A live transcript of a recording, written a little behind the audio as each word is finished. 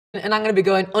And I'm going to be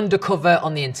going undercover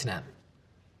on the internet.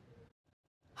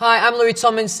 Hi, I'm Louis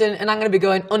Tomlinson and I'm going to be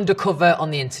going undercover on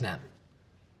the internet.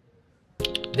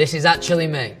 This is actually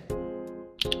me.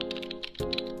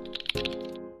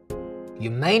 You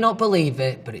may not believe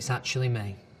it, but it's actually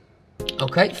me.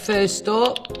 Okay, first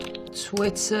up,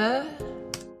 Twitter.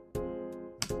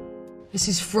 This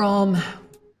is from...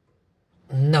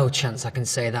 No chance I can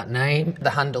say that name. The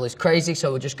handle is crazy,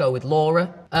 so we'll just go with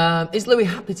Laura. Is Louis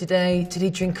happy today? Did he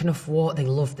drink enough water? They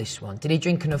love this one. Did he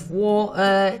drink enough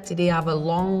water? Did he have a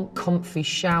long, comfy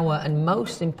shower? And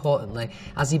most importantly,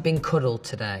 has he been cuddled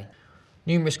today?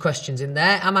 Numerous questions in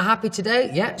there. Am I happy today?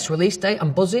 Yeah, it's release date.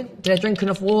 I'm buzzing. Did I drink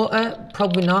enough water?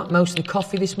 Probably not. Mostly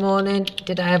coffee this morning.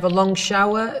 Did I have a long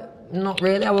shower? Not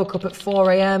really. I woke up at 4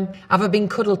 AM. Have I been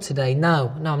cuddled today?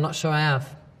 No, I'm not sure I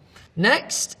have.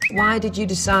 Next, why did you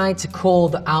decide to call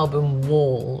the album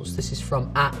Walls? This is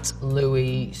from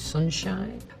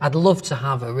 @LouisSunshine. I'd love to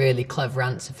have a really clever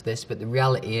answer for this, but the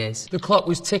reality is the clock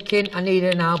was ticking. I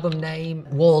needed an album name.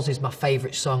 Walls is my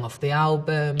favourite song off the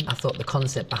album. I thought the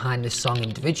concept behind this song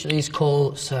individually is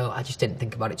cool, so I just didn't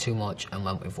think about it too much and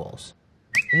went with Walls.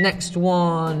 Next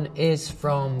one is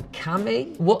from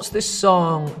Cami. What's the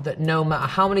song that no matter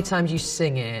how many times you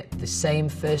sing it, the same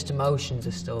first emotions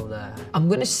are still there? I'm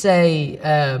gonna say,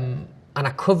 and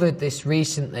I covered this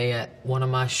recently at one of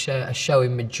my a show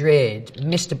in Madrid,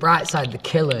 Mr. Brightside, The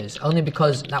Killers, only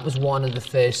because that was one of the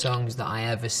first songs that I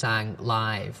ever sang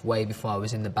live way before I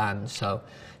was in the band, so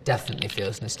definitely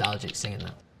feels nostalgic singing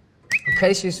that. Okay,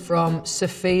 this is from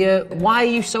Sophia. Why are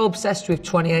you so obsessed with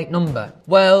 28 number?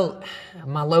 Well,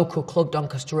 my local club,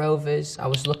 Doncaster Rovers, I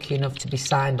was lucky enough to be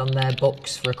signed on their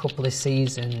books for a couple of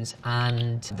seasons,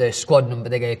 and the squad number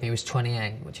they gave me was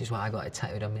 28, which is why I got it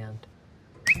tattooed on my hand.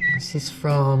 This is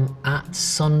from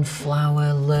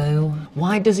 @SunflowerLou.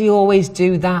 Why does he always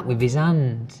do that with his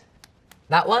hand?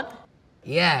 That one?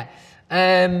 Yeah.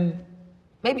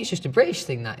 Maybe it's just a British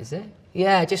thing, that, is it?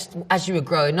 Yeah, just as you were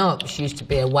growing up, it used to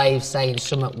be a way of saying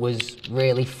something was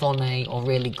really funny or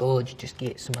really good. You just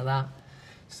get some of that.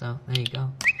 So, there you go.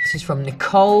 This is from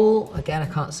Nicole. Again, I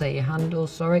can't say your handle,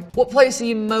 sorry. What place are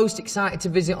you most excited to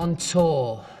visit on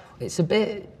tour? It's a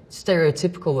bit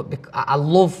stereotypical, but I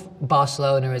love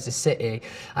Barcelona as a city,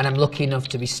 and I'm lucky enough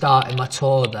to be starting my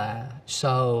tour there.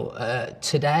 So,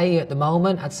 today, at the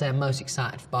moment, I'd say I'm most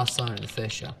excited for Barcelona, the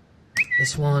first show.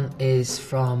 This one is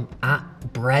from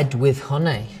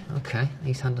 @BreadWithHoney. Okay,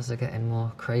 these handles are getting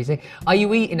more crazy. Are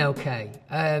you eating okay?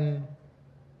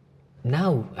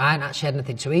 No, I haven't actually had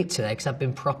anything to eat today because I've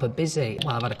been proper busy.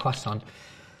 Well, I've had a croissant.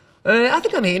 I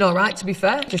think I'm eating all right, to be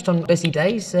fair. Just on busy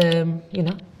days, you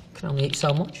know, can only eat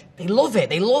so much. They love it.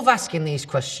 They love asking these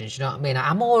questions, you know what I mean?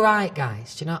 I'm all right,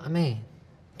 guys, do you know what I mean?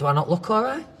 Do I not look all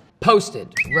right?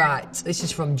 Posted. Right, this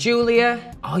is from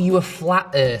Julia. Are you a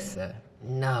flat earther?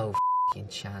 No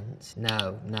chance.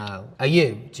 No. Are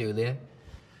you, Julia?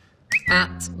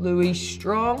 @Louis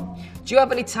Strong. Do you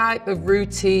have any type of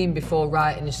routine before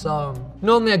writing a song?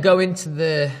 Normally I go into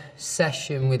the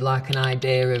session with like an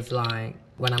idea of like,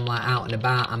 when I'm like out and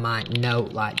about, I might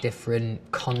note like different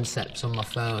concepts on my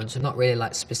phone. So not really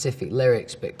like specific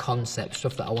lyrics, but concepts,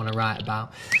 stuff that I want to write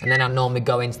about. And then I normally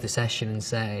go into the session and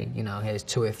say, you know, here's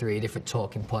 2 or 3 different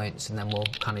talking points, and then we'll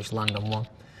kind of just land on one.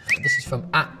 This is from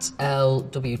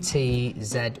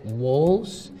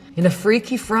 @LWTZWalls. In a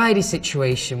Freaky Friday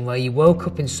situation where you woke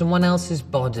up in someone else's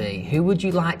body, who would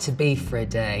you like to be for a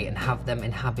day and have them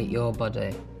inhabit your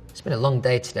body? It's been a long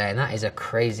day today, and that is a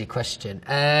crazy question.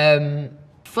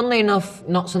 Funnily enough,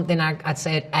 not something I'd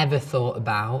say I'd ever thought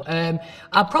about.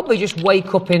 I'd probably just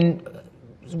wake up in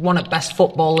one of the best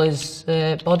footballers'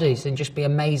 bodies and just be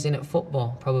amazing at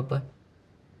football, probably.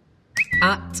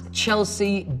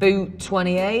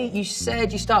 @ChelseaBoot28, you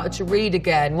said you started to read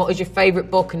again. What is your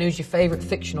favourite book and who's your favourite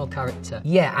fictional character?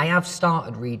 Yeah, I have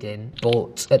started reading,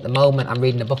 but at the moment I'm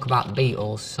reading a book about the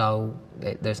Beatles, so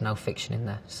there's no fiction in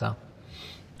there, so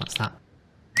that's that.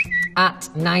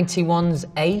 @91's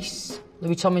Ace.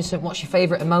 Louis Tomlinson, what's your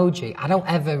favourite emoji? I don't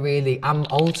ever really, I'm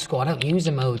old school, I don't use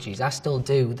emojis. I still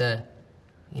do the,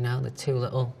 you know, the 2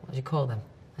 little, what do you call them?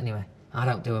 Anyway, I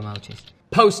don't do emojis.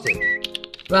 Posted.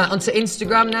 Right, onto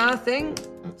Instagram now, I think.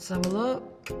 Let's have a look.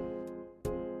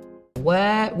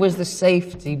 Where was the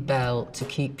safety belt to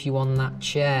keep you on that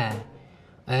chair?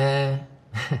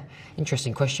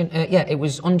 Interesting question. Yeah, it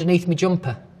was underneath my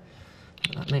jumper.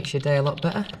 That makes your day a lot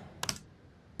better.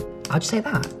 How'd you say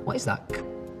that? What is that?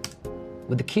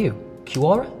 With the Q?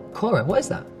 Quora? Cora, what is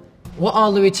that? What are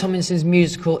Louis Tomlinson's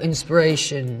musical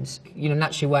inspirations? You know,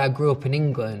 naturally where I grew up in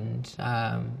England,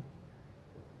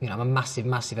 you know, I'm a massive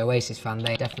Oasis fan.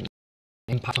 They definitely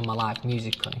impact on my life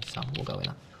musically, so we'll go with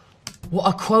that. What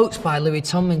are quotes by Louis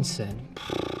Tomlinson?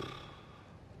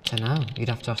 Don't know, you'd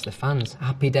have to ask the fans.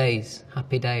 Happy days, I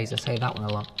say that one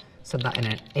a lot. Said that in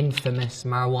an infamous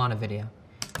marijuana video.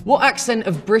 What accent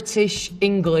of British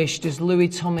English does Louis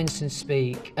Tomlinson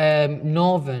speak?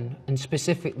 Northern, and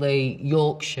specifically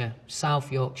Yorkshire,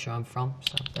 South Yorkshire I'm from,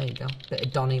 so there you go, bit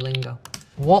of Donny lingo.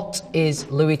 What is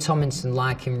Louis Tomlinson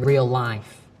like in real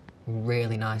life?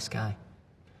 Really nice guy.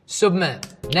 Submit.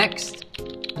 Next,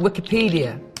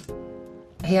 Wikipedia.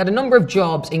 He had a number of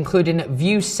jobs, including at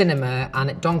View Cinema and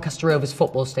at Doncaster Rovers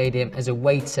Football Stadium as a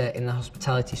waiter in the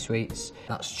hospitality suites.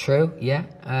 That's true, yeah.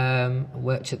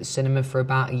 Worked at the cinema for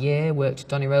about a year, worked at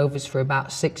Donny Rovers for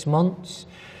about 6 months.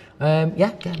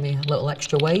 Yeah, get me a little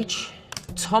extra wage.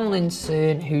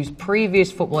 Tomlinson, whose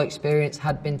previous football experience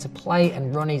had been to play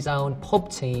and run his own pub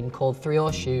team called Three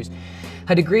Horseshoes,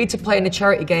 had agreed to play in a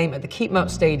charity game at the Keepmoat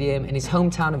Stadium in his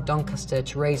hometown of Doncaster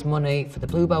to raise money for the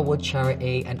Bluebell Wood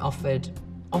charity and offered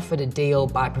a deal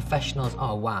by professionals.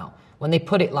 Oh wow, when they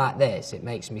put it like this, it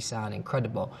makes me sound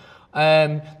incredible.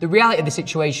 The reality of the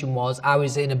situation was I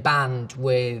was in a band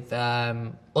with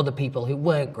other people who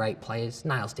weren't great players.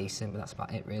 Niall's decent, but that's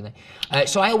about it really.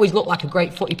 So I always looked like a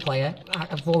great footy player.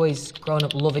 I've always grown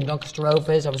up loving Doncaster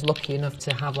Rovers. I was lucky enough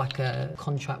to have like a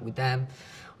contract with them.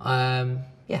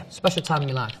 Yeah, special time in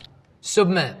my life.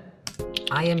 Submit.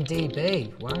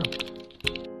 IMDb, wow.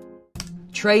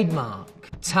 Trademark.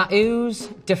 Tattoos,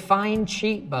 defined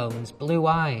cheekbones, blue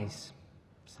eyes.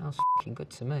 Sounds fucking good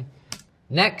to me.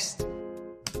 Next.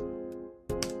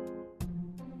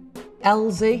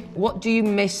 Elsie, what do you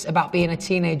miss about being a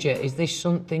teenager? Is this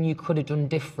something you could have done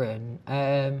different?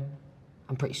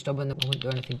 I'm pretty stubborn that I wouldn't do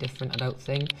anything different, I don't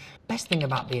think. Best thing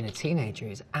about being a teenager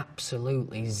is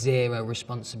absolutely zero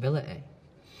responsibility.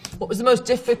 What was the most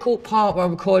difficult part while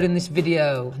recording this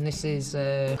video? And this is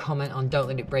a comment on Don't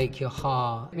Let It Break Your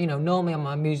Heart. You know, normally on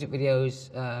my music videos,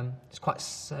 it's quite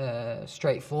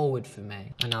straightforward for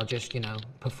me. And I'll just, you know,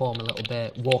 perform a little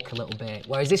bit, walk a little bit.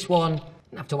 Whereas this one, I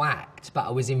didn't have to act, but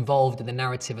I was involved in the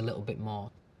narrative a little bit more.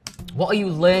 What are you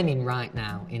learning right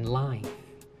now in life?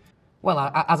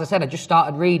 Well, as I said, I just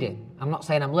started reading. I'm not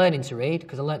saying I'm learning to read,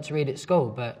 because I learnt to read at school,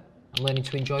 but I'm learning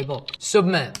to enjoy books.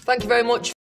 Submit. Thank you very much